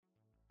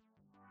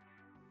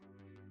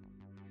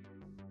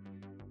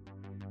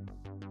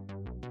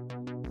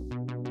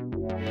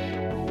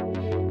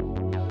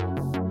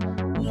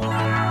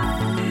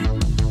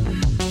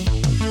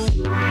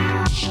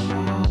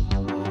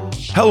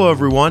Hello,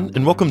 everyone,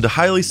 and welcome to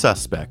Highly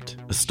Suspect,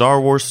 a Star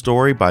Wars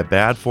story by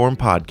Bad Form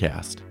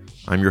Podcast.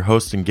 I'm your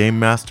host and game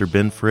master,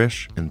 Ben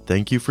Frisch, and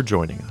thank you for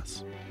joining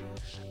us.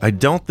 I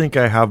don't think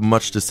I have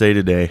much to say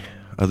today,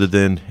 other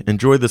than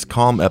enjoy this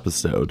calm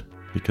episode,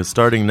 because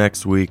starting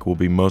next week will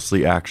be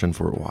mostly action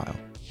for a while.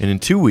 And in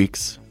 2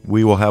 weeks,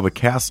 we will have a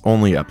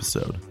cast-only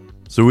episode,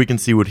 so we can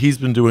see what he's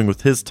been doing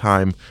with his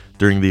time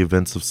during the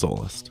events of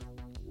Solist.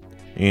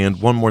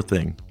 And one more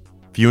thing.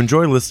 If you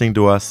enjoy listening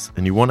to us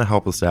and you want to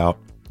help us out,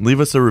 leave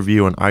us a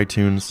review on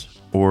iTunes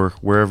or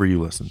wherever you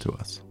listen to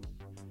us.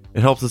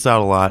 It helps us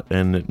out a lot,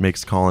 and it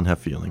makes Colin have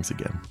feelings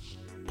again.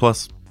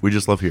 Plus, we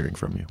just love hearing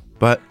from you.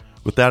 But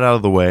with that out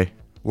of the way,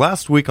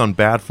 last week on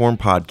Bad Form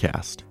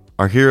Podcast,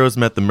 our heroes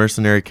met the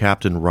mercenary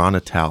captain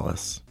Rana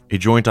Talis. A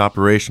joint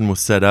operation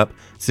was set up,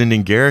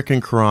 sending Garrick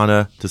and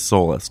Karana to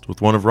Solist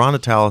with one of Rana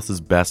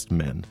Talis' best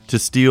men to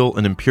steal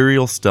an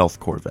Imperial stealth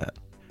corvette.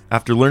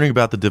 After learning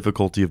about the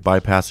difficulty of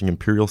bypassing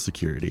Imperial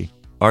security,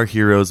 our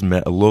heroes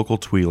met a local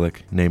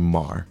Twi'lek named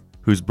Mar,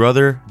 whose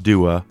brother,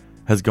 Dua,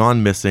 has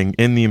gone missing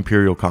in the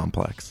Imperial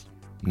complex.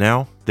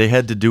 Now, they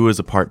head to Dua's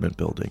apartment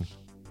building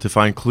to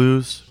find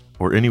clues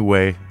or any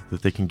way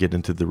that they can get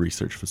into the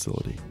research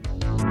facility.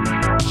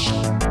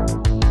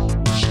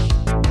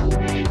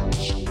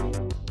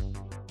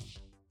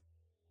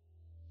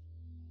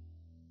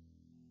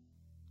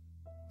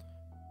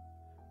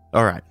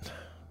 Alright,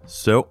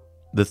 so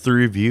the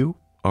three of you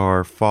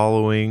are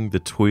following the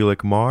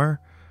Twi'lek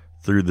Mar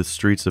through the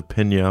streets of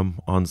Pinyam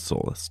on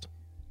Solist.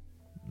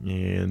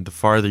 And the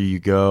farther you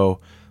go,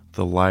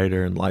 the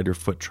lighter and lighter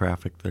foot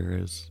traffic there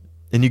is.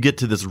 And you get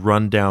to this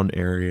rundown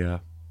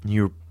area.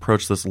 You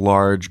approach this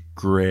large,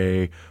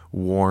 gray,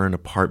 worn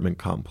apartment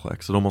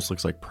complex. It almost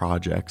looks like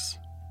projects.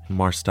 And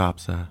Mar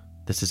stops.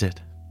 This is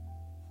it.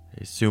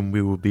 I assume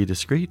we will be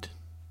discreet?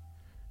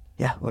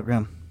 Yeah, what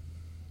room?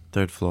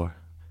 3rd floor.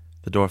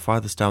 The door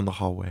farthest down the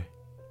hallway.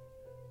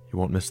 You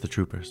won't miss the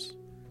troopers.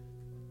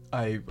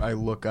 I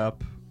look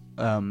up.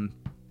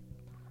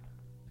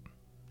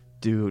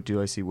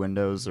 Do I see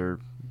windows or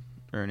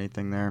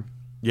anything there?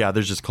 Yeah,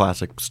 there's just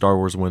classic Star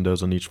Wars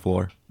windows on each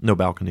floor. No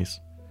balconies.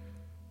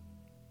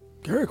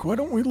 Garrick, why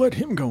don't we let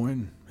him go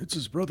in? It's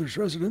his brother's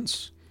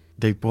residence.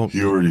 They won't.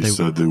 He already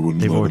said they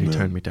wouldn't. They've let already him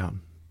turned in. me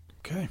down.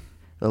 Okay.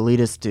 They'll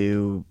lead us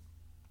to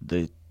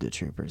the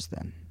troopers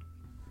then.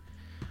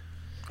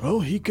 Well,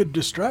 he could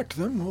distract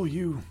them while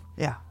you...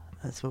 Yeah,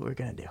 that's what we're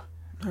gonna do.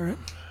 All right.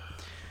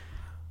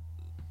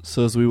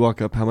 So as we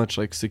walk up, how much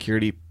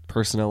security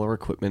personnel or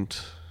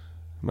equipment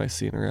am I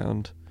seeing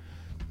around?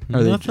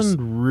 Are they Nothing just-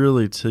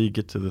 really till you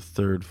get to the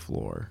 3rd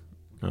floor.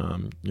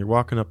 You're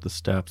walking up the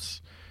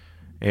steps,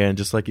 and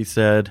just like he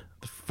said,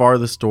 the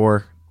farthest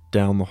door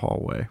down the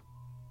hallway,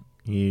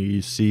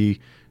 you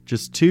see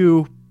just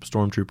 2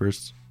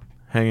 stormtroopers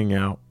hanging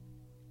out.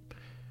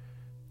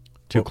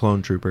 2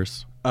 clone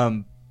troopers.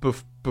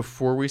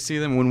 Before we see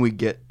them, when we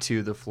get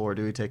to the floor,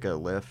 do we take a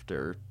lift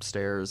or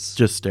stairs?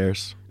 Just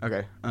stairs.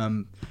 Okay.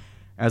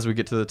 As we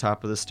get to the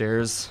top of the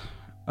stairs,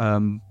 I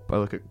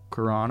look at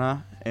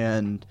Karana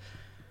and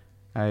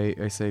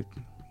I say,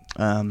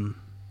 And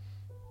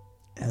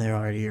they're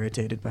already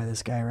irritated by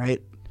this guy,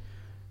 right?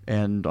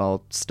 and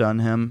I'll stun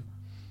him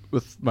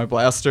with my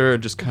blaster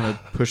and just kind of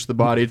push the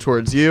body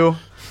towards you.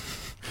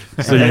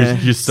 So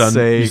you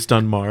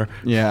stun Mar.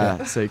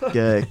 Yeah. Say,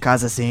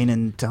 cause a scene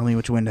and tell me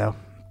which window.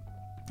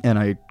 And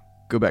I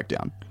go back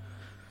down.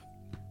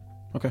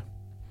 Okay.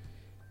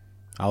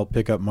 I'll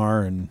pick up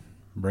Mar and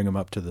bring him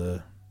up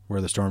to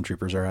where the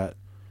stormtroopers are at.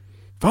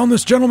 Found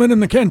this gentleman in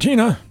the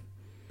cantina.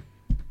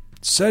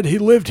 Said he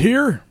lived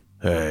here.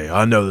 Hey,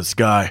 I know this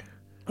guy.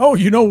 Oh,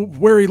 you know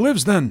where he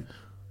lives then?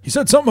 He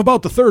said something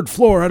about the 3rd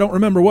floor. I don't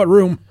remember what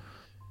room.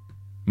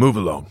 Move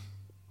along.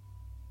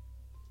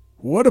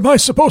 What am I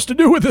supposed to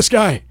do with this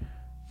guy?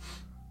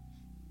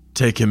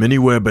 Take him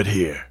anywhere but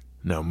here.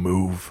 Now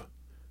move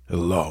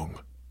along.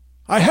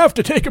 I have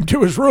to take him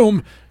to his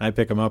room. I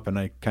pick him up and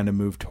I kind of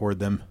move toward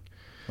them,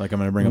 like I'm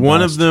going to bring him.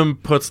 One past. of them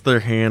puts their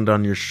hand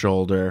on your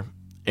shoulder,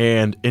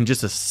 and in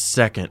just a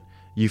second,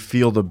 you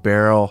feel the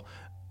barrel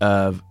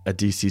of a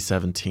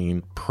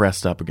DC-17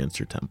 pressed up against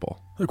your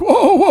temple. Like,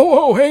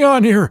 whoa, hang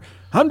on here.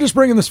 I'm just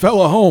bringing this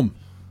fella home.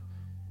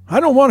 I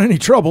don't want any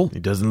trouble. He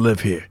doesn't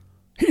live here.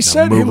 He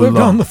said he move lived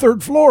along. on the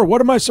 3rd floor.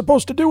 What am I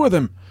supposed to do with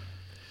him?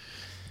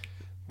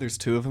 There's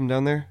 2 of them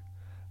down there.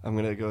 I'm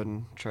going to go ahead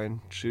and try and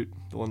shoot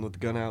the one with the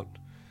gun out.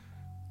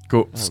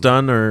 Cool.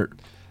 Stun or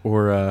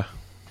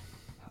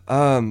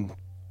That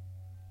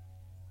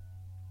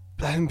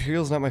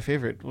Imperial's not my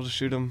favorite. We'll just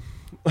shoot him.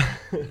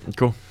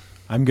 cool.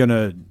 I'm going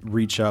to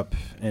reach up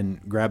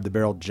and grab the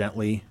barrel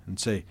gently and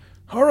say,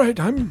 All right,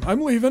 I'm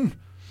leaving.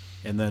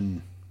 and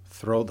then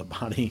throw the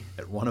body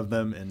at one of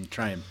them and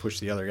try and push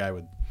the other guy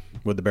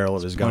with the barrel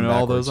of his gun Point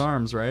all backwards. those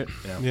arms, right?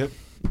 Yeah. Yep.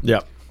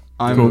 Yep.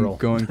 I'm Cool.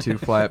 going to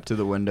fly up to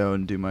the window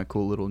and do my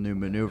cool little new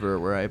maneuver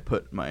where I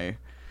put my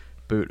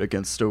boot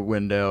against a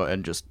window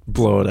and just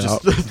Blow it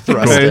out. thrust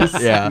Nice.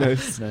 it. Yeah.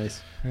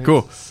 Nice.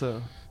 Cool.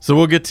 So So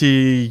we'll get to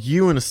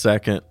you in a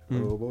second,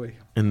 Oh boy.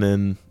 and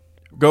then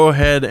Go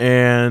ahead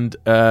and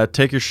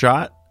take your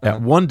shot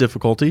at 1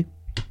 difficulty.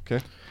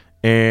 Okay.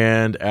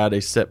 And add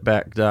a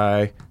setback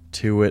die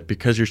to it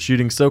because you're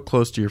shooting so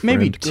close to your friend.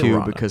 Maybe 2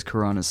 Karana. because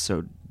Karana's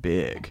so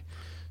big.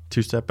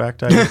 2 setback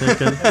die, you're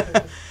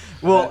thinking?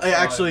 Well,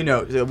 actually,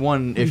 no.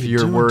 1 if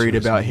you're worried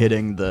about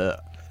hitting the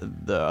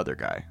other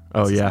guy.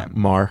 Oh, What's his yeah. name?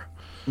 Mar.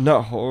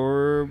 Not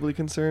horribly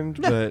concerned,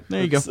 but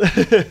there you go.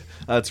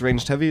 It's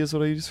ranged heavy is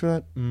what I use for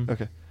that. Mm.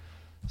 Okay,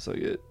 so I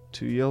get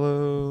 2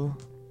 yellow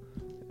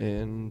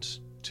and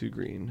 2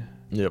 green,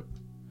 Yep.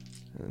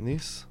 and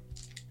these.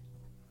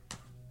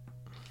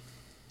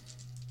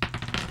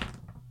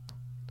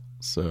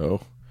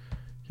 So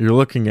you're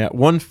looking at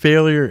 1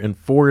 failure and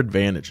 4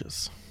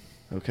 advantages.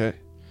 Okay.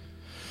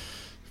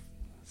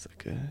 Is that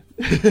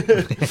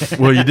good?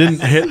 Well, you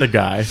didn't hit the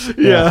guy.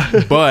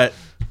 Yeah. But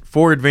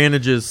 4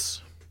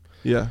 advantages,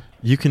 Yeah.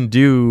 you can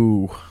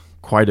do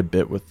quite a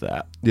bit with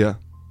that. Yeah.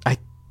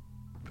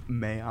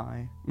 May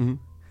I? Mm-hmm.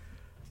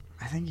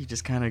 I think you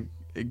just kind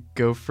of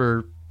go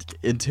for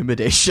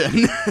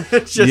intimidation.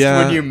 Just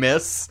Yeah. when you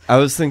miss. I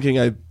was thinking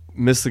I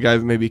missed the guy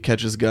who maybe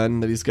catch his gun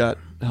that he's got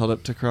held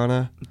up to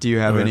Krana. Do you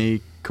have Okay.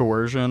 any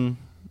coercion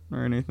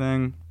or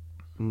anything?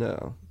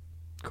 No.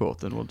 Cool.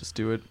 Then we'll just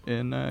do it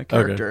in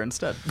character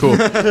instead. Cool.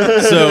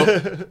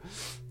 So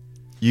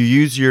you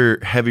use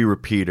your heavy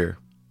repeater,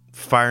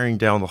 firing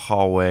down the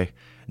hallway,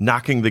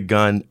 knocking the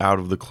gun out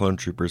of the clone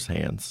trooper's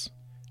hands.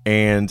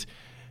 And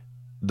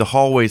the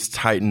hallway's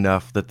tight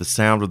enough that the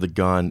sound of the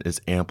gun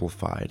is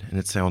amplified, and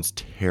it sounds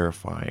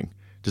terrifying,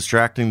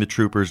 distracting the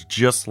troopers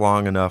just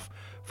long enough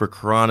for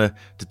Karana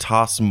to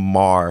toss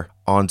Mar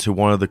onto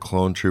one of the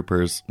clone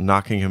troopers,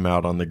 knocking him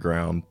out on the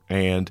ground.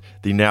 And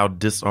the now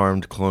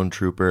disarmed clone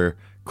trooper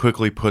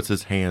quickly puts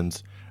his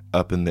hands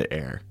up in the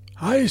air.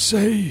 I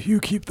say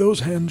you keep those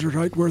hands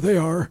right where they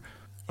are.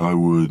 I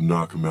would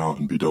knock him out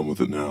and be done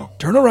with it now.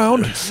 Turn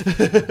around.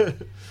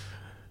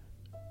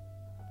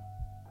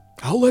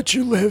 I'll let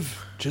you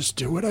live. Just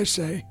do what I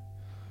say.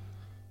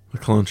 The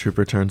clone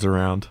trooper turns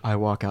around. I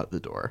walk out the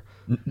door.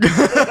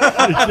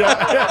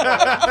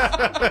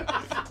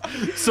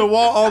 So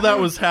while all that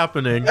was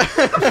happening,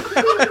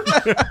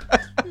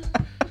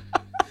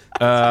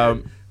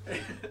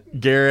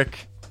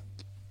 Garrick,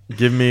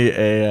 give me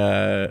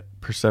a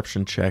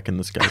perception check in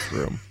this guy's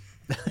room.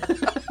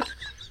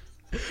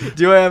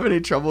 Do I have any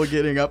trouble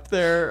getting up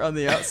there on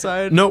the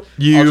outside? Nope.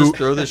 I'll You just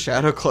throw the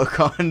shadow cloak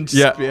on.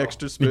 Just be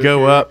extra smooth. You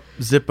go up,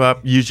 zip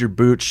up, use your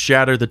boots,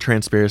 shatter the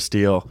transparent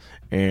steel,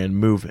 and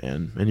move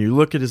in. And you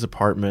look at his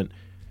apartment.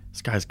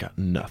 This guy's got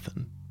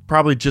nothing.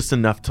 Probably just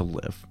enough to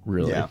live,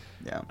 really. Yeah.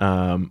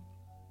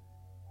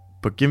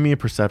 But give me a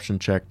perception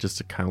check just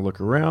to kind of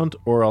look around,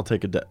 or I'll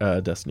take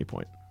a destiny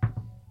point.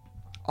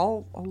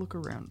 I'll look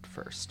around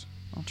first.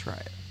 I'll try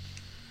it.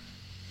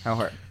 How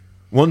hard?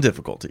 1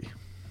 difficulty.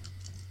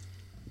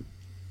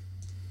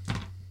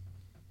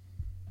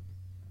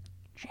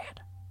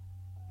 Shit.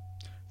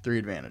 3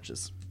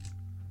 advantages.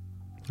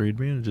 3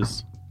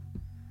 advantages.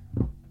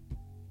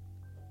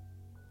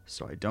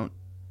 So I don't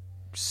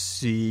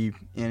see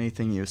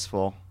anything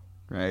useful,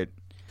 right?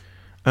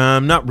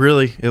 Not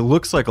really. It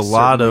looks like a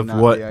lot of Certainly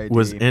not what the ID.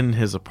 was in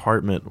his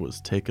apartment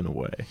was taken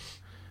away,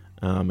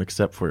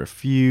 except for a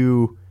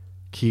few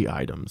key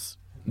items.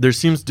 There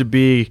seems to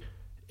be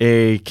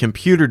a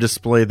computer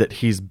display that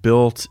he's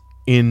built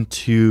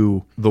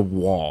into the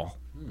wall.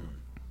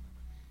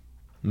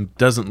 It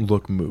doesn't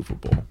look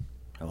movable.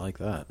 I like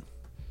that.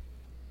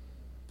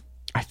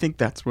 I think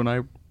that's when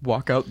I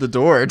walk out the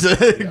door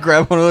to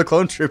grab one of the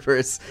clone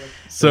troopers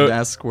So- and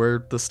ask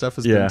where the stuff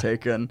has been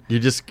taken.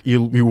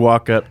 You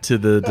walk up to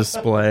the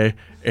display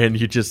and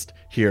you just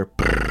hear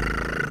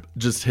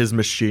just his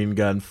machine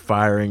gun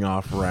firing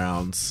off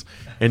rounds.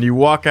 And you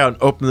walk out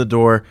and open the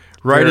door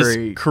right as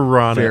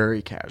Karana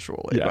Very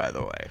casually, Yeah. by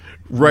the way.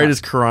 right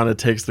as Karana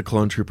takes the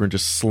clone trooper and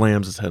just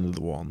slams his head into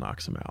the wall and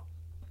knocks him out.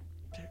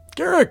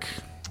 Garrick,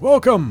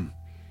 welcome.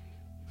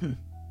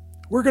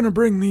 We're going to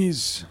bring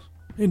these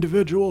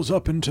individuals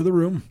up into the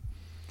room.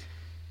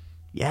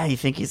 Yeah, you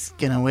think he's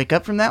gonna wake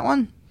up from that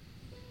one?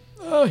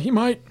 He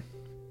might.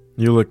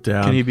 You look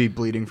down. Can he be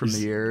bleeding from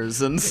the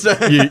ears and stuff?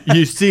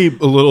 you see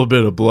a little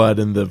bit of blood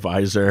in the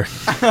visor.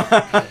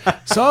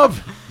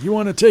 Sav, you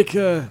want to take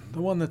the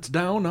one that's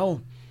down?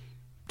 I'll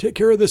take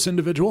care of this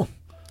individual.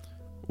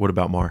 What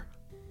about Mar?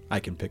 I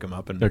can pick him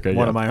up in Okay,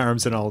 one yeah. of my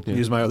arms, and I'll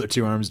use my other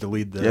 2 arms to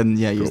lead the. And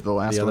use the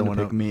last other one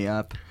to one pick up. me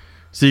up.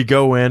 So you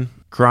go in,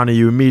 Karana,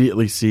 you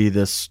immediately see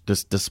this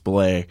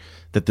display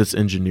that this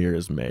engineer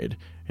has made.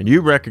 And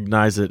you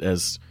recognize it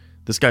as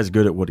this guy's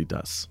good at what he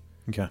does.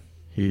 Okay.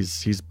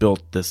 He's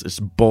built this, it's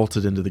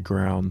bolted into the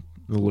ground.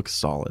 It looks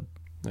solid.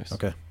 Nice.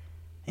 Okay.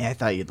 Yeah, I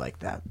thought you'd like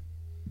that.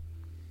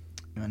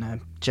 You wanna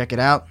check it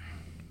out?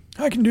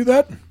 I can do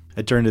that.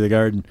 I turn to the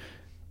guard and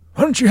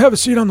Why don't you have a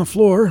seat on the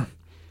floor?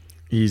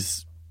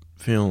 He's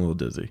feeling a little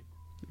dizzy.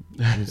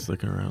 He's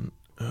looking around.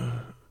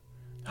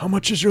 How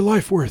much is your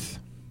life worth?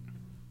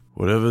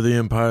 Whatever the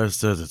Empire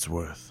says it's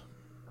worth.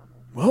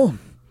 Well,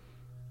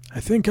 I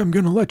think I'm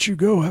going to let you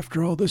go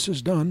after all this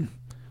is done.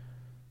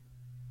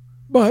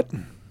 But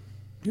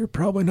you're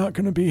probably not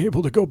going to be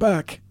able to go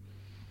back.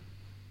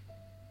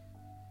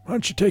 Why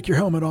don't you take your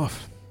helmet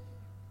off?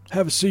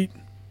 Have a seat.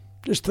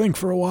 Just think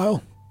for a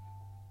while.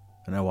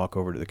 And I walk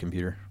over to the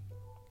computer.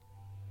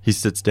 He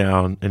sits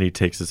down and he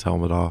takes his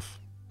helmet off.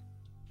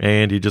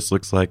 And he just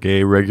looks like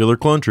a regular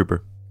clone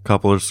trooper.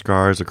 Couple of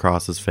scars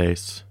across his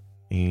face.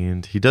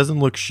 And he doesn't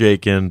look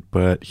shaken,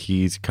 but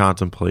he's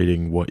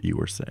contemplating what you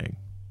were saying.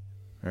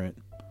 All right.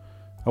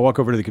 I walk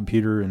over to the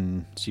computer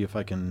and see if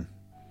I can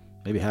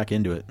maybe hack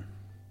into it.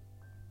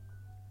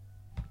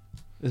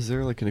 Is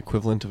there like an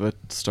equivalent of a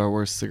Star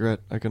Wars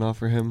cigarette I can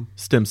offer him?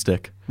 Stim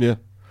stick. Yeah.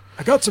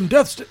 I got some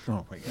death stick.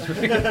 Oh, my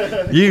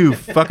God. You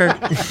fucker.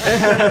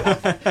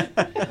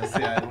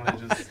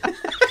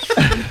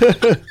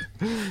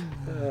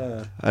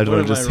 I'd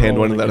want to just hand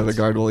one of that to the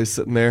guard while he's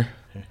sitting there.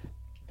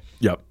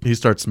 Yep. He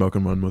starts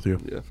smoking one with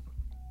you. Yeah.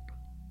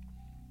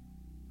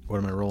 What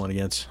am I rolling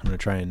against? I'm going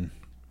to try and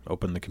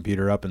open the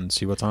computer up and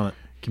see what's on it.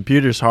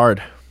 Computer's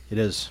hard. It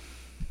is.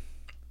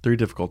 3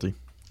 difficulty.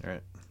 All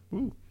right.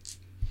 Ooh.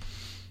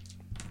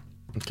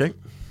 Okay.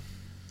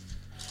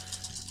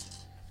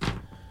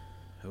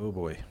 Oh,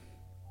 boy.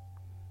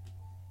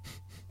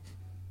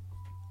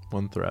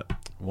 1 threat.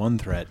 1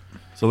 threat.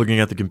 So looking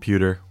at the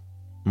computer,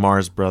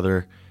 Mar's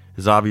brother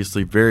is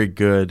obviously very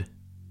good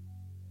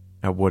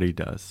at what he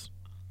does.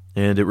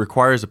 And it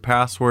requires a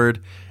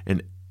password,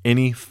 and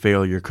any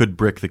failure could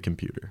brick the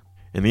computer.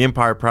 And the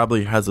Empire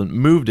probably hasn't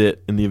moved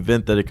it in the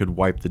event that it could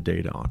wipe the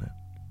data on it.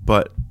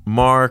 But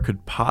Mar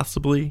could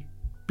possibly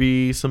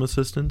be some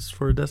assistance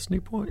for a destiny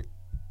point.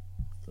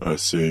 I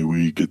say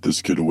we get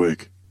this kid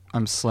awake.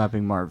 I'm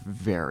slapping Mar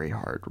very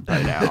hard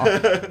right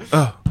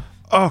now.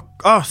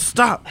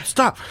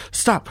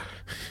 Stop.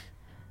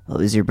 What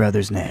was your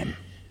brother's name?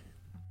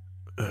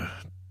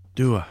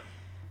 Dua.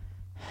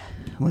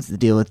 What's the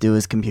deal with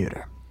Dua's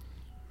computer?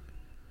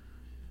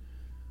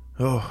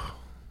 Oh,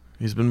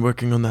 he's been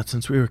working on that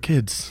since we were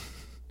kids.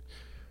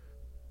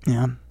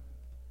 Yeah?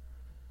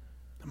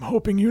 I'm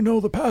hoping you know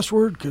the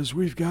password, because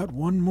we've got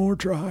one more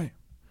try.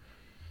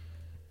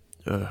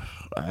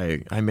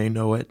 I may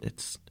know it.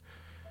 It's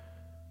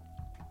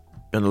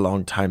been a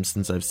long time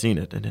since I've seen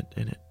it,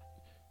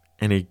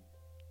 and he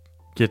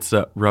gets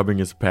up, rubbing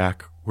his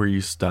back where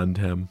you stunned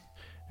him,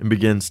 and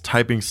begins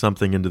typing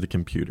something into the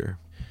computer.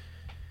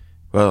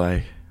 Well,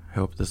 I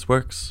hope this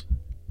works.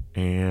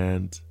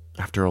 And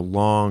after a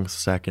long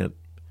second,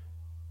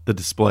 the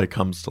display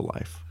comes to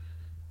life.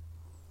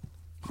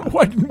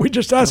 Why didn't we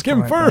just ask him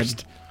All right,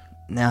 first? bud.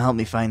 Now help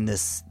me find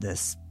this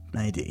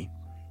ID.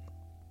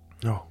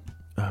 Oh,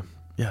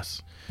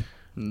 yes.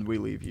 And we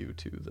leave you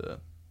to the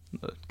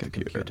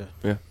computer.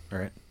 Yeah. All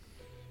right.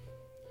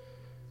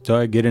 So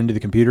I get into the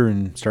computer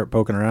and start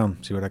poking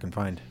around, see what I can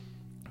find.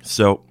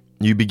 So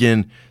you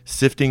begin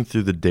sifting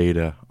through the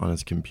data on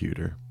his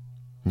computer,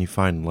 and you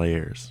find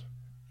layers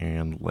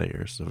and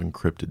layers of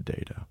encrypted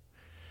data.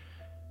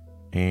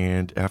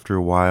 And after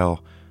a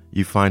while,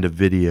 you find a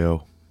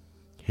video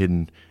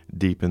hidden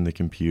deep in the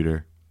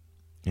computer,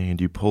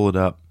 and you pull it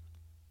up,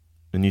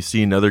 and you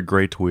see another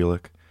gray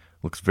Twi'lek.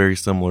 Looks very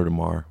similar to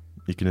Mar.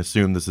 You can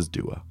assume this is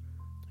Dua.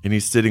 And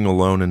he's sitting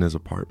alone in his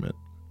apartment.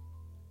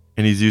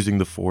 And he's using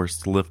the Force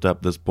to lift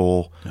up this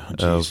bowl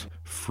of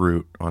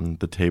fruit on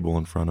the table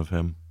in front of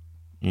him.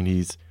 And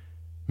he's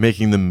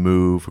making them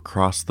move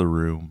across the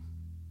room.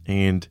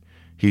 And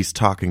he's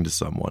talking to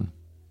someone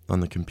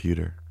on the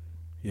computer.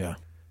 Yeah.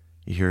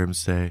 You hear him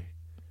say,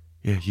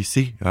 "Yeah, you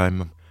see,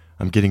 I'm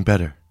getting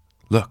better.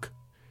 Look."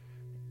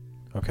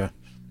 Okay.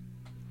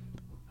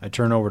 I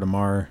turn over to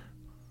Mar.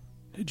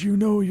 Did you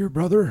know your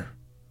brother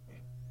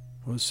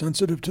was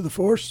sensitive to the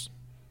Force?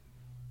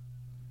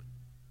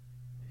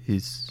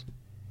 He's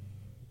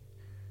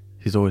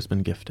always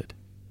been gifted.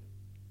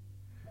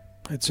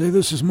 I'd say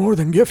this is more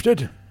than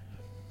gifted.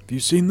 Have you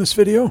seen this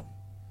video?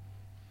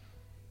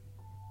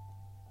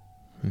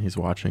 And he's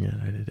watching it.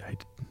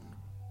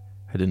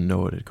 I didn't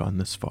know it had gone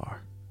this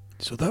far.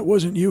 So that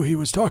wasn't you he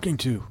was talking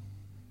to?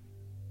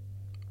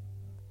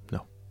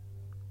 No.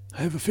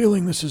 I have a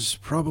feeling this is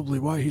probably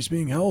why he's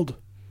being held.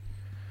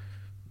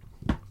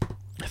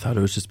 I thought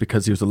it was just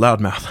because he was a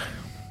loudmouth.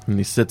 And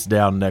he sits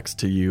down next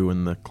to you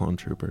and the clone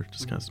trooper,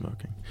 just kind of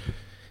smoking.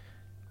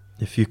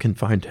 If you can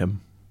find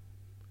him,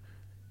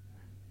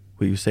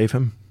 will you save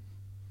him?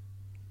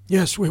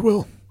 Yes, we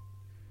will.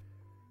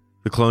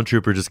 The clone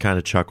trooper just kind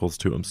of chuckles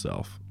to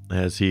himself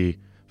as he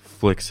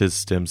flicks his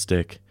stim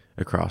stick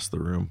across the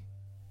room.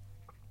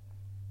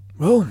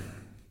 Well,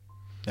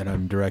 And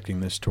I'm directing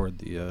this toward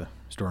the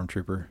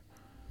stormtrooper.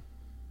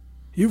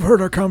 you've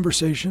heard our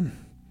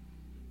conversation.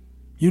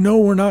 You know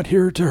we're not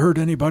here to hurt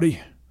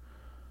anybody.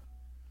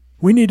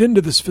 We need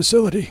into this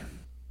facility.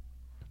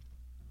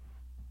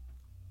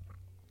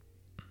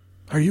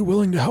 Are you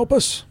willing to help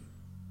us?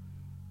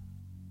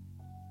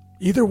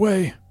 Either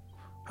way,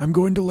 I'm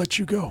going to let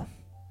you go.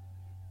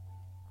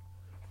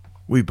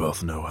 We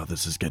both know how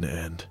this is going to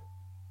end.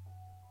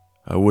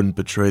 I wouldn't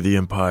betray the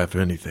Empire for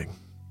anything,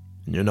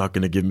 and you're not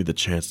going to give me the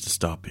chance to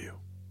stop you.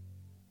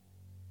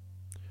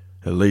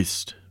 At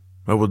least,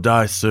 I will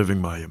die serving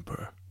my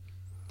Emperor.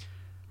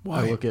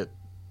 Why? I look at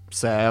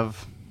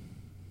Sav.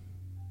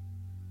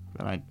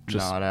 And I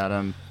Just- nod at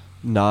him.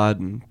 Nod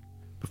and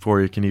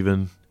Before you can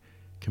even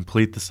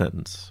complete the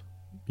sentence,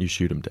 you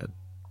shoot him dead.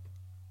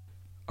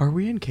 Are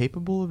we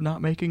incapable of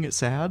not making it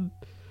sad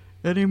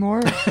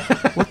anymore?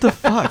 What the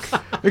fuck?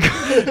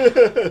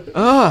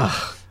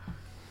 Ugh.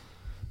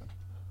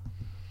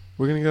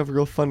 we're gonna have a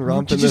real fun You're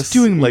romp in just this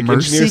doing like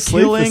mercy engineer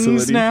slave killings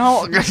facility.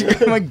 now?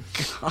 Oh my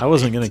God. I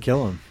wasn't going to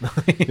kill him.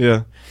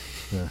 Yeah.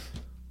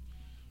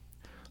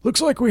 Looks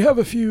like we have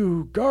a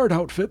few guard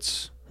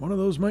outfits. One of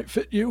those might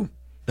fit you.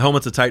 The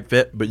helmet's a tight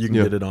fit, but you can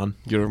Yeah. get it on.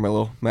 Get over my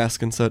little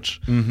mask and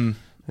such. Mm-hmm.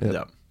 Yeah.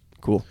 Yep.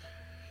 Cool.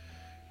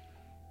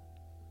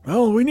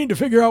 Well, we need to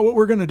figure out what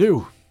we're going to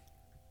do.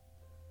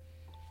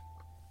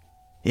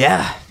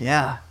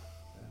 Yeah.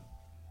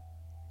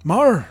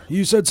 Mar,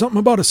 you said something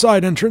about a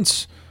side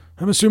entrance.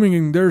 I'm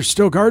assuming there's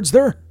still guards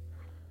there?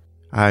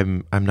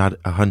 I'm not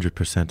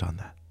 100% on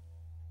that.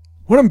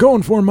 What I'm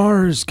going for,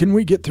 Mar, is can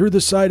we get through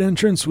this side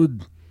entrance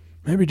with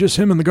maybe just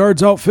him in the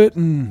guard's outfit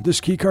and this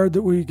key card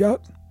that we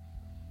got?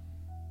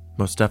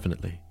 Most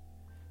definitely.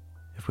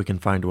 If we can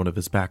find one of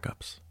his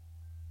backups.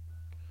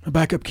 A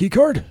backup key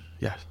card?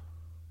 Yes.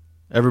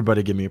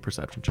 Everybody give me a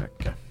perception check.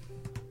 Okay.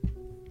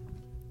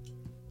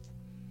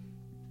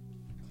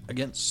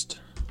 Against.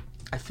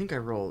 I think I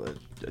roll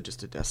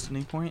just a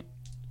destiny point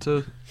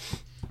for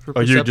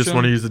Oh, you just perception.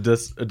 want to use a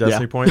destiny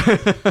Yeah. point?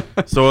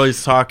 So while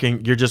he's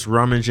talking, you're just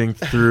rummaging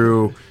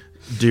through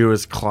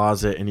Dua's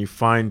closet, and you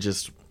find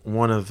just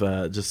one of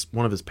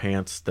his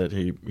pants that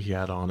he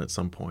had on at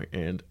some point,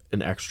 and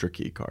an extra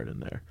key card in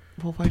there.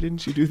 Well, why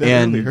didn't you do that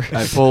And earlier?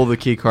 I pull the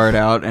key card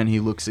out, and he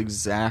looks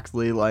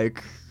exactly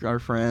like our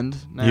friend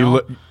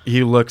now.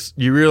 He looks.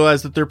 You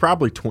realize that they're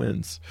probably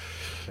twins.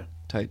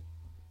 Tight.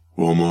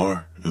 Well,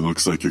 Mar, it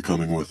looks like you're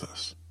coming with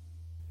us.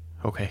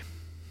 Okay.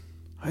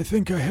 I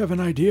think I have an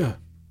idea.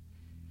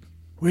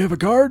 We have a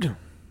guard.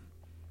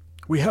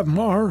 We have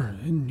Mar.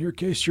 In your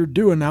case, you're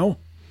Dua now.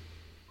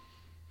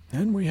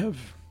 And we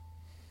have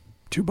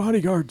 2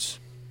 bodyguards.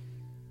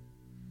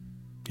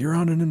 You're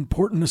on an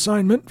important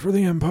assignment for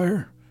the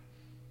Empire.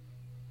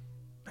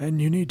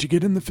 And you need to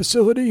get in the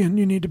facility, and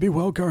you need to be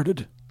well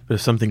guarded. But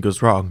if something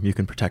goes wrong, you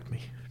can protect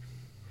me.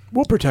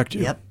 We'll protect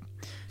you. Yep.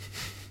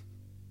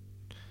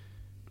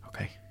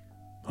 Okay.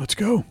 Let's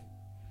go.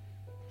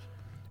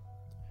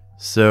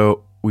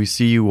 So we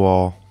see you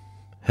all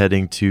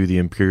heading to the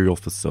Imperial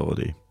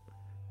facility.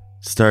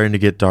 It's starting to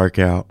get dark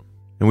out,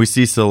 and we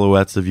see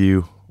silhouettes of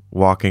you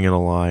walking in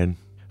a line,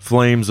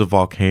 flames of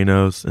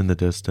volcanoes in the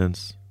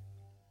distance,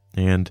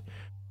 and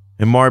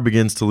Mar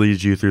begins to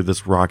lead you through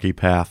this rocky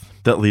path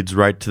that leads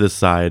right to the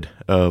side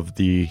of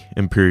the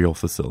Imperial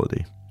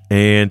facility.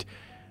 And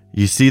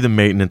you see the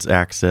maintenance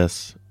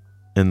access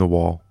in the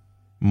wall.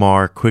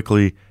 Mar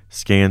quickly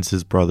scans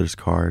his brother's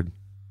card,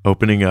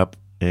 opening up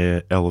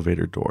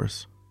elevator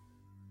doors.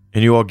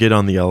 And you all get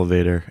on the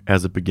elevator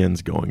as it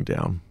begins going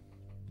down.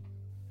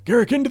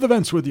 Garrick, into the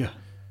vents with you.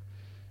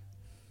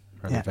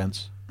 Are Yeah. the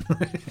vents?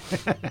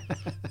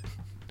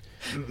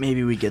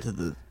 Maybe we get to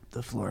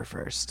the floor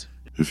first.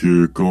 If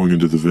you're going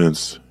into the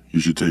vents,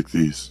 you should take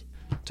these.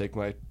 Take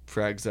my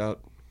frags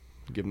out.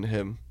 Give them to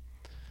him.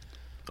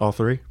 All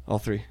three? All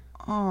 3.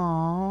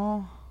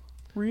 Aww.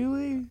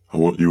 Really? I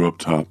want you up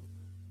top,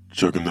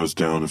 chucking those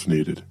down if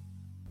needed.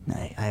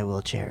 I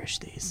will cherish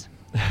these.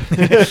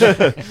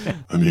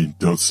 I mean,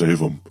 don't save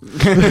them.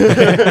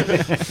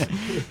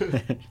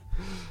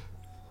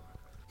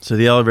 So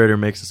the elevator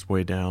makes its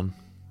way down,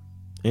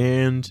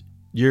 and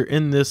you're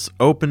in this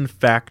open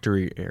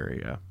factory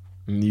area.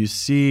 And you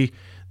see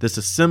this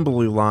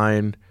assembly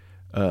line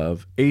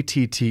of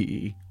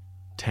ATTE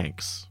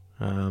tanks.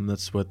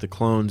 That's what the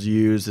clones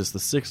use as the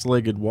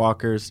 6-legged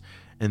walkers,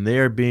 and they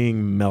are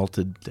being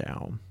melted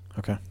down.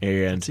 Okay.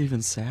 And It's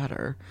even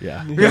sadder.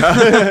 yeah.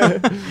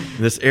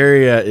 This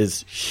area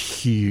is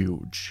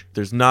huge.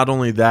 There's not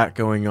only that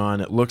going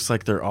on, it looks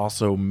like they're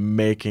also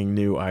making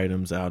new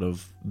items out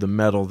of the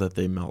metal that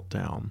they melt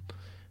down.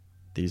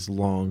 These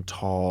long,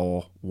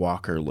 tall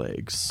walker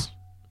legs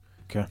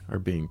Okay. are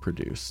being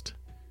produced.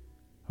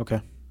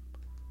 Okay.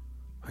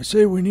 I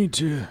say we need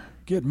to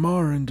get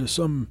Mar into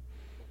some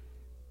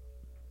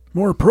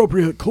more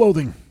appropriate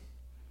clothing.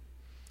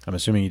 I'm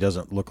assuming he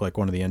doesn't look like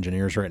one of the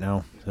engineers right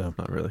now. So.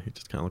 Not really. He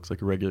just kind of looks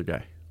like a regular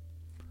guy.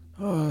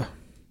 Uh,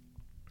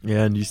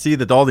 Yeah, and you see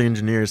that all the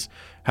engineers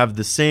have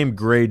the same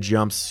gray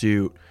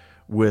jumpsuit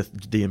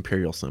with the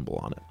Imperial symbol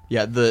on it.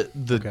 Yeah, the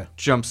Okay.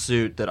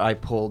 jumpsuit that I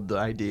pulled the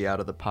ID out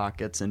of the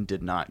pockets and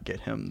did not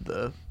get him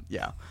the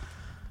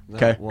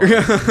Okay.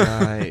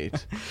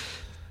 Right.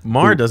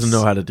 Mar Oops. doesn't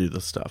know how to do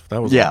this stuff.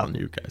 That was Yeah. all on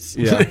you guys.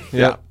 Yeah.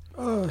 Yeah.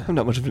 uh, I'm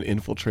not much of an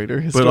infiltrator,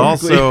 But historically.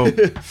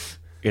 also,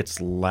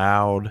 it's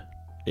loud.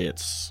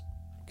 It's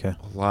Okay.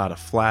 a lot of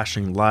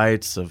flashing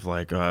lights of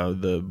like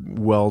the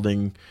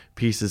welding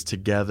pieces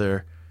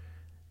together.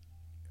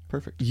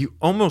 Perfect. You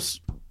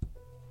almost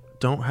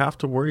don't have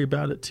to worry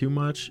about it too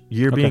much.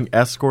 You're Okay. being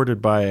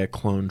escorted by a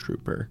clone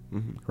trooper.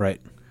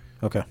 Right.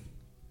 Okay.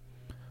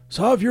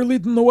 Sav, you're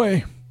leading the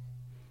way.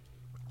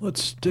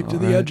 Let's stick to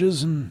the Alright.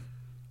 edges and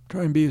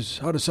Try and be as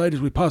out of sight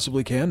as we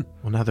possibly can.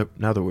 Well, now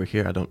that we're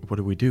here, what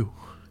do we do?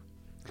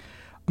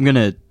 I'm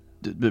gonna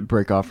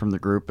break off from the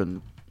group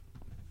and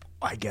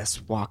I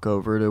guess walk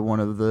over to one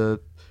of the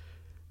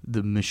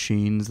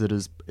machines that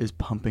is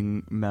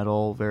pumping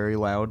metal very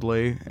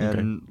loudly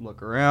and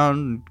look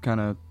around,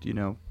 kind of,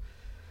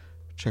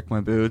 check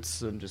my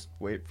boots and just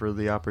wait for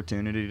the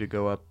opportunity to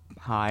go up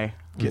high.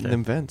 Getting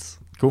them vents.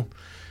 Cool.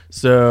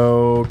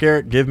 So,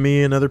 Garrett, give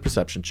me another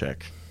perception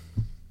check.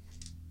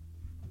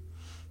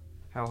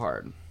 How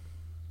hard?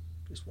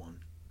 Just one.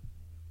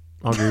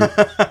 I'll agree.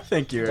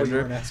 Thank you,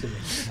 Andrew.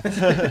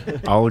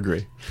 I'll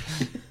agree.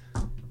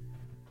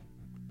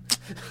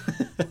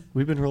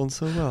 We've been rolling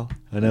so well.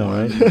 I know,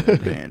 right?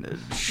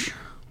 Advantage.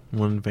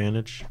 One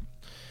advantage.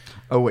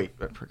 Oh wait,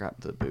 I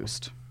forgot the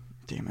boost.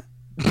 Damn it.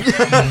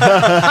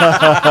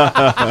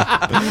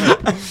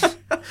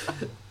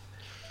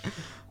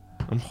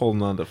 I'm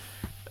holding on to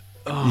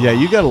Yeah,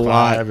 you got a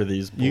lot. 5 of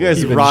these. You guys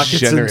He have been rockets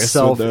generous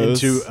himself with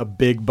those. into a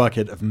big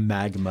bucket of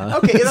magma.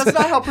 Okay, that's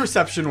not how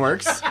perception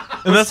works.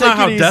 And that's not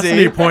how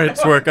destiny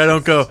points work. I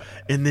don't go,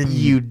 and then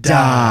you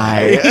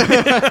die.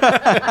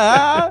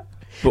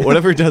 But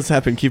whatever does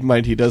happen, keep in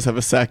mind he does have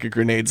a sack of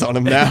grenades on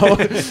him now.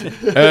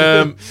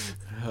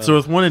 So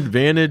with one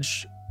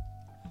advantage,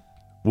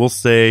 we'll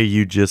say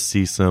you just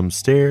see some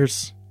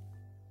stairs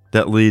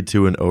that lead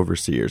to an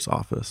overseer's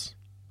office.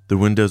 The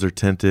windows are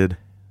tinted,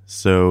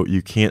 so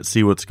you can't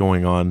see what's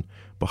going on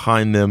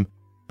behind them,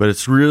 but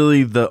it's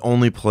really the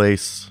only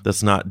place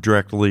that's not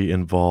directly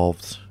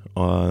involved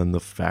on the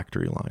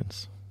factory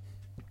lines.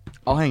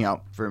 I'll hang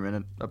out for a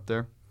minute up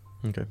there.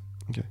 Okay.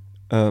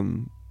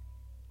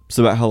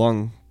 So about how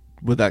long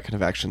would that kind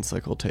of action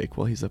cycle take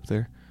while he's up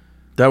there?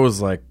 That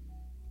was like,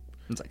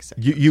 It's like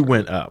seconds. you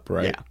went up,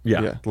 right?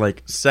 Yeah.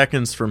 Like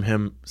seconds from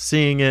him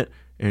seeing it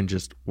and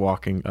just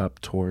walking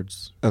up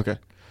towards. Okay.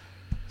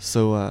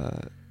 So,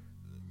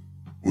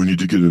 We need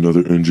to get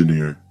another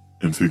engineer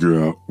and figure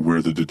out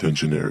where the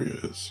detention area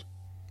is.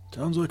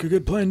 Sounds like a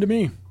good plan to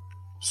me.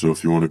 So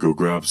if you want to go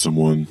grab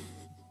someone,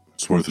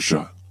 it's worth a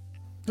shot.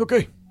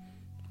 Okay.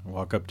 I'll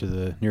walk up to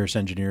the nearest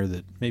engineer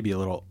that may be a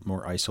little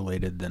more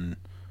isolated than,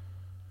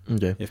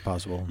 Okay. if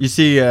possible. You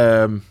see,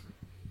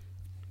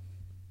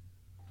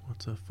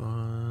 what's a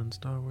fun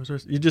Star Wars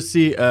race? You just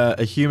see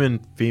a human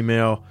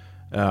female.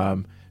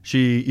 You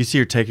see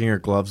her taking her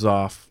gloves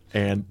off,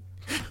 and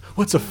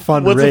What's a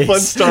fun what's race? a fun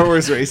Star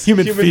Wars race?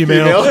 Human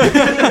female.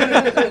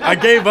 I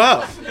gave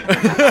up.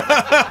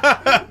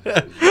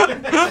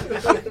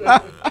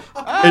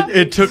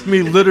 It took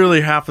me literally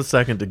half a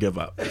second to give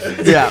up.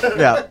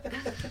 Yeah.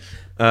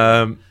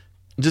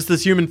 Just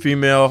this human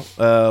female,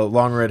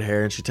 long red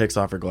hair, and she takes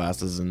off her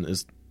glasses and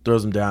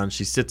throws them down.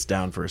 She sits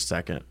down for a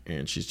second,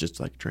 and she's just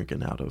like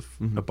drinking out of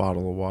a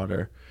bottle of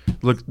water.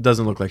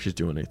 Doesn't look like she's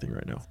doing anything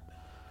right now.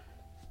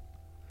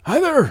 Hi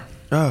there.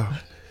 Oh,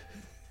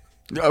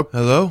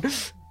 hello.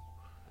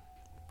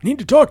 Need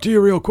to talk to you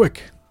real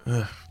quick.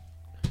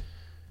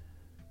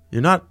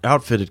 You're not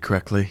outfitted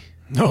correctly.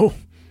 No,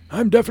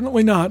 I'm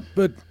definitely not,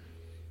 but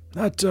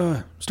that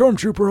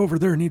stormtrooper over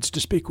there needs to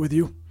speak with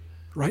you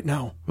right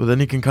now. Well, then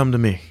he can come to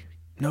me.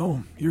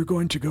 No, you're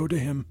going to go to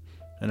him.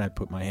 And I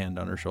put my hand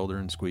on her shoulder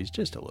and squeeze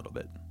just a little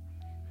bit.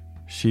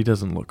 She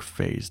doesn't look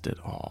phased at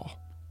all.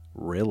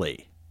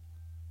 Really?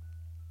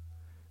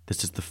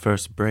 This is the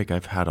first break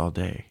I've had all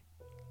day.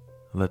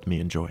 Let me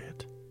enjoy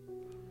it.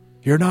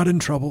 You're not in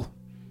trouble.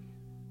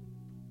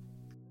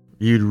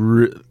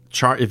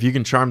 If you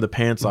can charm the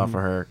pants off of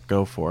her,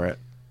 go for it.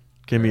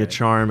 Give me a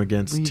charm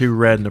against 2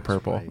 red and a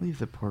purple. Leave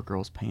the poor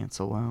girl's pants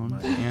alone,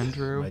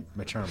 Andrew.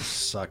 My charm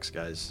sucks,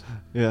 guys.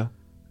 Yeah.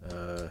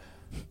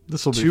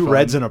 This will be 2 fun.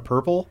 reds and a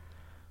purple?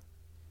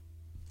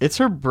 It's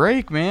her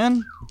break,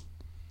 man.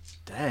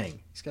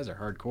 Dang, these guys are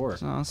hardcore.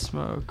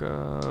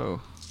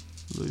 Smoko.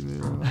 Leave me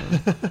alone.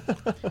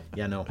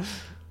 Yeah, no.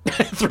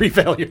 3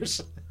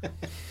 failures.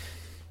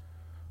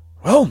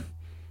 Well,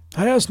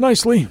 I asked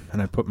nicely.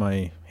 And I put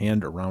my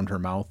hand around her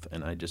mouth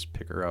and I just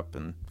pick her up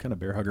and kind of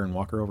bear hug her and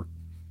walk her over.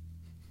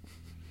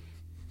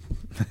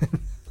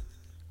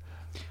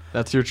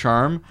 That's your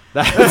charm?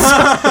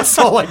 That's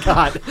all I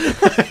got.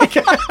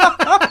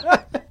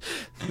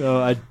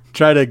 So I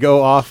try to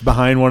go off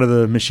behind one of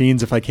the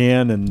machines if I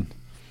can, and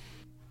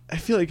I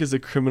feel like as a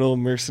criminal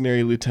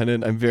mercenary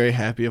lieutenant, I'm very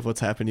happy of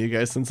what's happened to you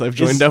guys since I've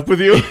joined up with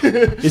you.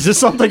 is this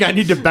something I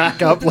need to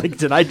back up? Like,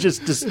 did I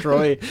just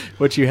destroy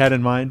what you had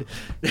in mind?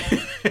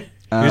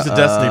 Here's a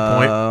destiny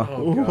point.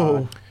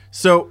 Oh,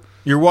 So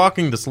you're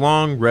walking this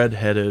long,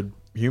 red-headed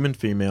human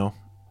female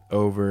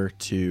over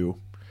to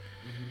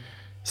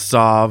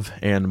Sav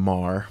and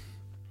Mar,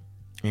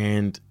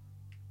 and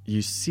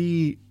you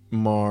see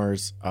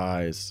Mar's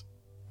eyes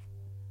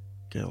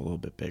get a little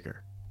bit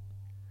bigger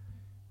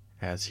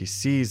as he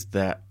sees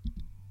that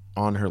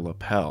on her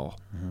lapel,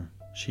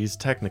 she's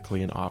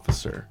technically an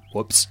officer.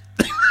 Whoops.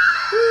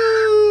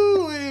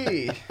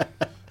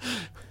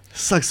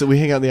 Sucks that we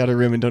hang out in the outer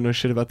rim and don't know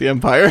shit about the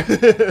Empire.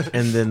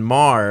 And then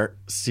Mar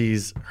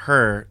sees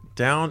her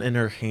down in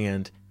her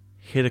hand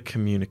hit a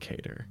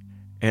communicator.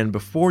 And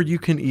before you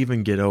can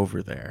even get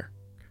over there,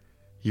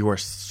 you are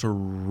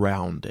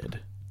surrounded,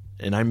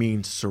 and I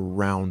mean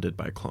surrounded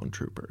by clone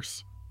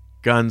troopers.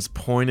 Guns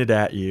pointed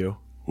at you.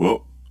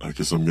 Well, I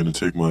guess I'm gonna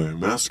take my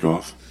mask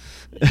off.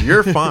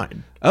 You're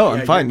fine. Oh,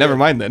 Yeah, I'm fine. you're Never good.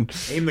 mind then.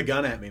 Aim the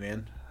gun at me,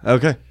 man.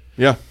 Okay.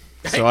 Yeah.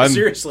 So I'm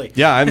Seriously.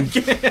 Yeah,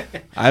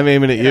 I'm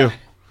aiming at you.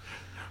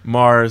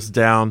 Mars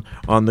down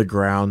on the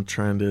ground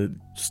trying to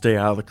stay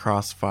out of the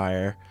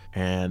crossfire,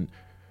 and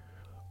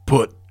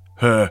Put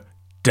her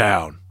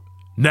down.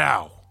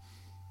 Now!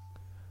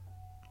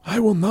 I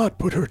will not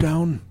put her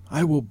down.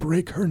 I will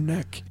break her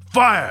neck.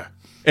 Fire!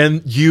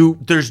 And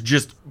there's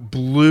just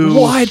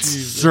blue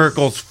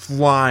circles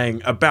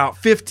flying, about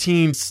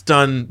 15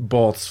 stun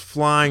bolts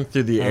flying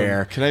through the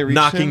air, can I reach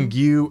knocking him?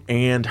 you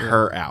and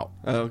her out.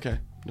 Oh, okay.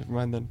 Never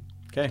mind then.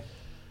 Okay.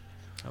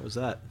 How was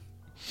that?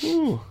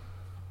 Ooh.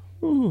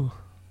 Ooh.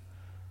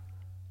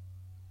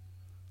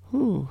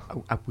 Ooh.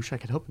 I wish I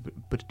could help you,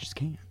 but it just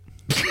can't.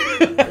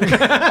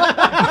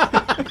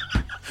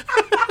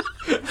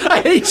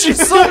 I hate you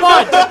so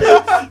much.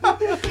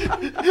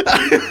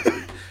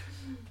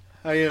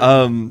 I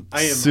am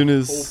Soon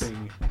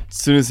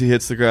as he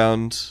hits the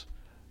ground,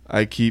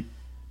 I keep,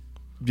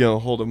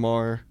 hold of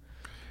Mar,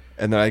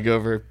 and then I go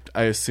over.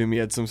 I assume he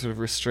had some sort of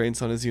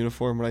restraints on his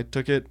uniform when I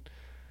took it.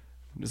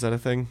 Is that a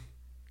thing?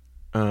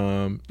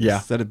 Yeah.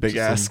 Is that a big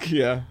Just ask?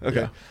 Yeah.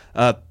 Okay.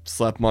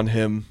 Slap them on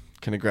him.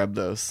 Kind of grab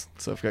those.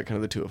 So I've got kind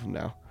of the two of them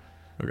now.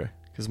 Okay.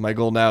 Because my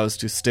goal now is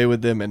to stay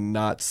with them and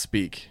not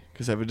speak.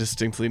 Because I have a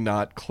distinctly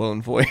not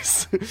clone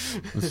voice.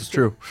 This is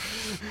true.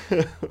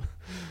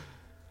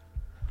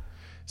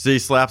 So you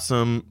slap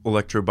some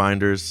electro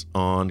binders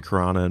on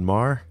Karana and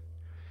Mar,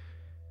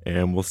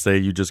 and we'll say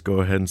you just go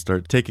ahead and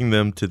start taking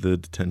them to the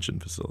detention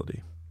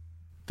facility.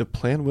 The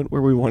plan went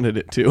where we wanted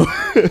it to.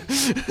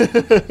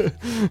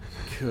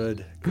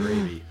 Good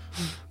gravy.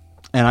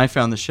 And I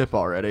found the ship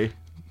already.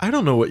 I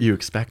don't know what you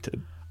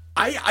expected.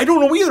 I don't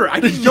know either. I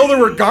didn't know there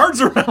were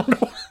guards around.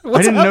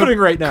 What's happening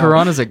right now?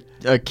 Karana's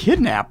a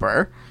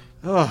kidnapper.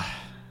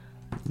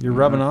 You're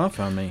rubbing off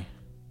on me.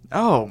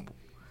 Oh.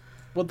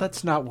 Well,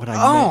 that's not what I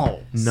meant.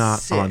 Oh. Not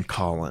sick. on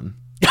Colin.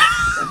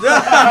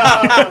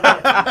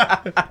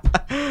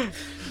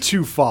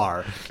 Too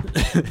far.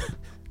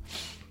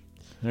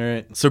 All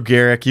right. So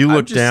Garrick, you I'm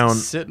look just down.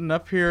 sitting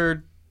up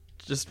here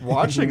just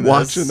watching this.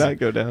 Watching that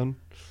go down.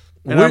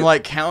 And I'm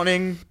like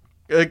counting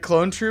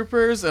clone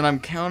troopers, and I'm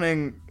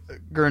counting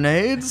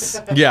grenades.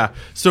 Yeah.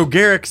 So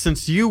Garrick,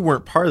 since you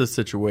weren't part of the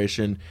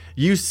situation,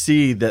 you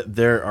see that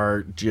there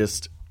are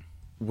just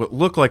what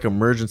look like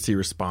emergency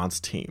response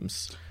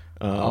teams.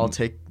 I'll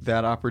take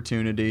that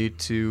opportunity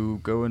to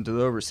go into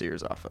the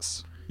overseer's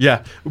office.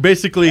 Yeah,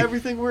 basically,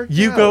 Everything worked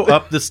you out. go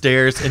up the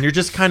stairs and you're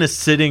just kind of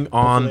sitting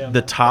on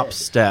the top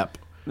step,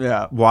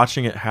 Yeah.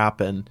 watching it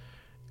happen.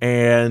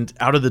 And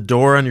out of the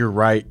door on your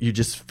right, you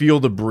just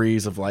feel the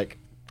breeze of like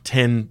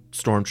 10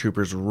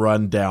 stormtroopers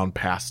run down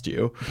past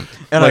you.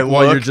 And like, I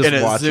while look, you're just and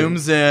it watching.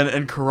 zooms in,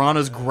 and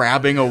Karana's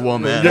grabbing a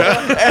woman.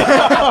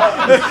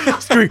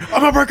 Screaming,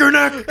 I'm gonna break her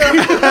neck.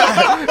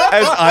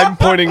 As I'm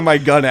pointing my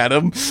gun at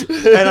him.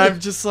 And I'm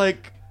just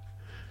like,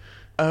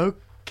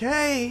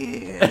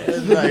 okay.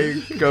 And I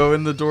go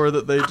in the door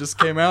that they just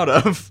came out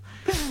of.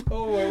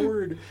 Oh, my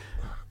word.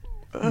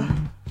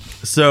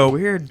 So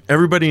Weird.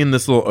 everybody in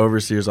this little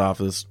overseer's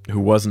office who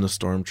wasn't a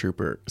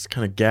stormtrooper is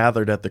kind of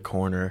gathered at the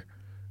corner,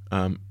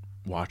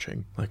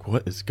 watching. Like,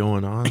 what is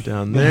going on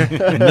down there?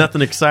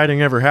 Nothing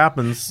exciting ever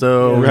happens,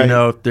 so Right. you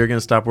know if they're gonna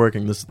stop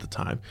working, this is the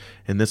time.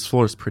 And this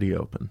floor is pretty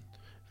open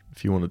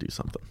if you want to do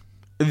something.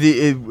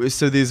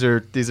 So these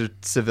are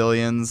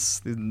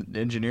civilians,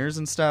 engineers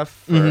and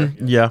stuff. Or,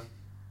 Yeah,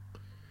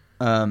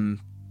 um,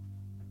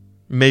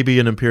 maybe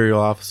an Imperial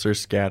officer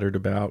scattered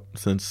about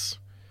since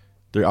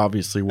they're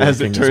obviously working.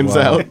 As it turns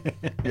well. out.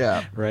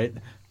 yeah, Right?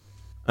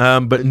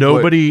 But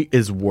nobody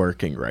is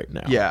working right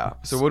now. yeah.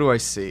 So what do I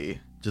see?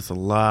 Just a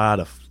lot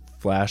of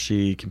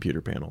flashy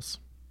computer panels.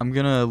 I'm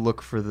gonna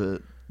look for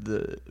the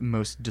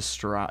most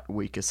distraught,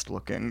 weakest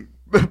looking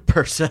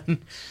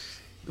person,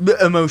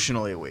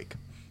 emotionally weak.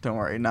 Don't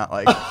worry, not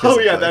like. Oh,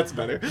 yeah, that's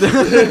better.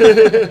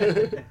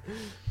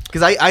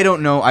 Because I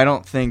don't know. I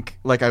don't think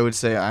like I would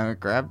say I would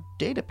grab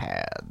data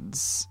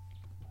pads.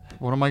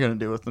 What am I gonna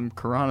do with them?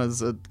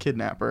 Karana's a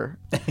kidnapper.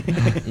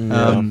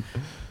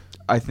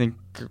 I think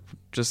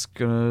just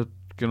gonna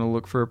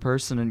look for a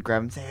person and grab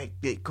him. And say,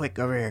 hey, quick,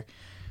 over here.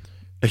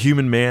 A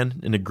human man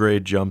in a gray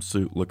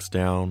jumpsuit looks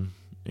down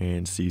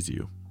and sees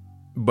you.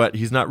 But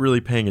he's not really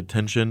paying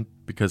attention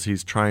because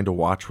he's trying to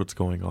watch what's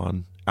going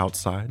on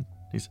outside.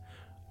 He's,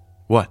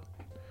 what?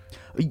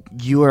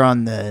 You are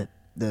on the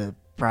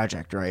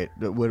project, right?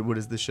 What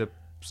is the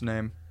ship's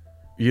name?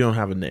 You don't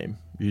have a name.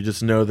 You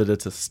just know that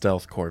it's a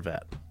stealth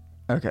Corvette.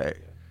 Okay.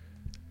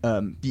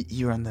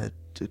 You're on the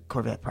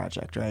Corvette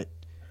project, right?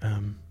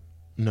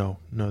 No,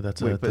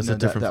 that's a But no,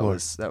 different floor.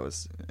 That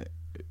was.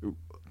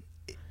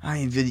 I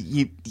mean,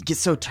 you get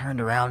so turned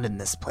around in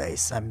this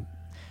place.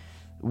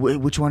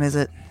 Which one is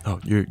it? Oh,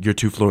 you're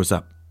 2 floors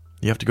up.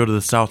 You have to go to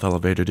the south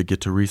elevator to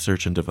get to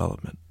research and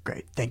development.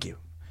 Great, thank you.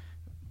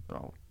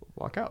 I'll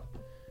walk out.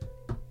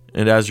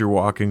 And as you're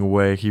walking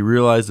away, he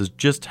realizes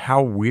just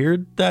how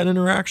weird that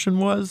interaction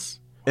was.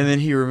 And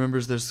then he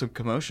remembers there's some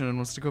commotion and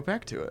wants to go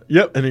back to it.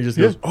 Yep. And he just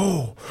goes,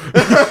 oh.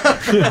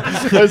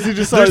 As he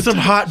just saw There's some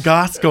hot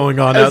goss going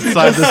on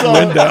outside this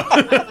window.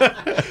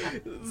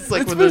 It's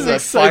like It's when there's been a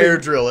exciting. fire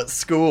drill at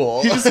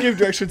school. He just gave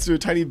directions to a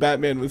tiny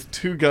Batman with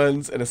 2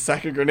 guns and a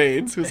sack of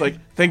grenades. Who's like,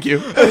 "Thank you.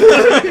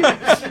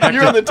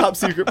 You're on the top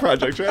secret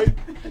project, right?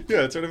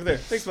 Yeah, it's right over there.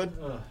 Thanks, bud.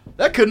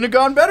 That couldn't have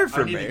gone better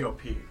for me.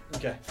 pee.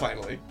 Okay,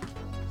 finally."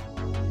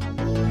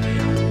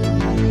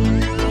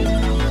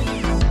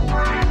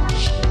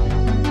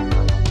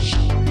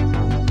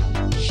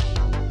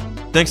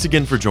 Thanks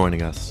again for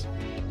joining us.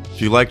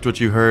 If you liked what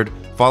you heard,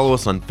 follow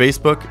us on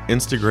Facebook,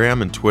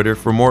 Instagram, and Twitter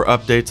for more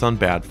updates on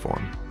Bad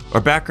Form. Our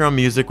background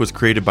music was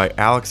created by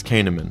Alex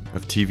Kahneman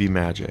of TV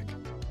Magic,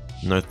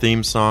 and our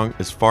theme song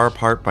is Far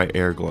Apart by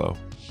Airglow.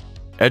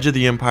 Edge of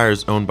the Empire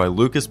is owned by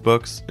Lucas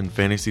Books and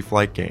Fantasy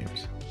Flight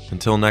Games.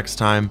 Until next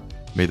time,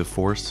 may the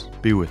Force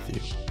be with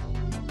you.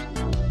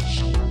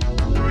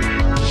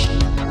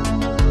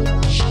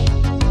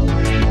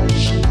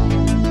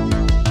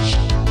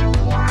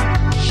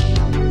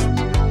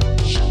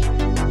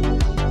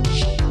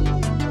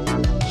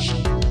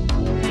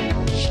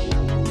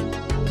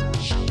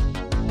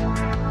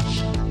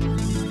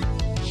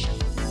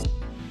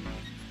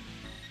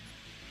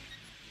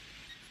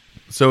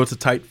 So it's a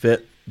tight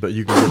fit, but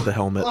you can get the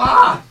helmet.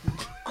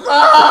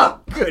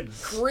 Good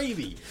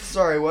gravy.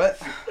 Sorry, what?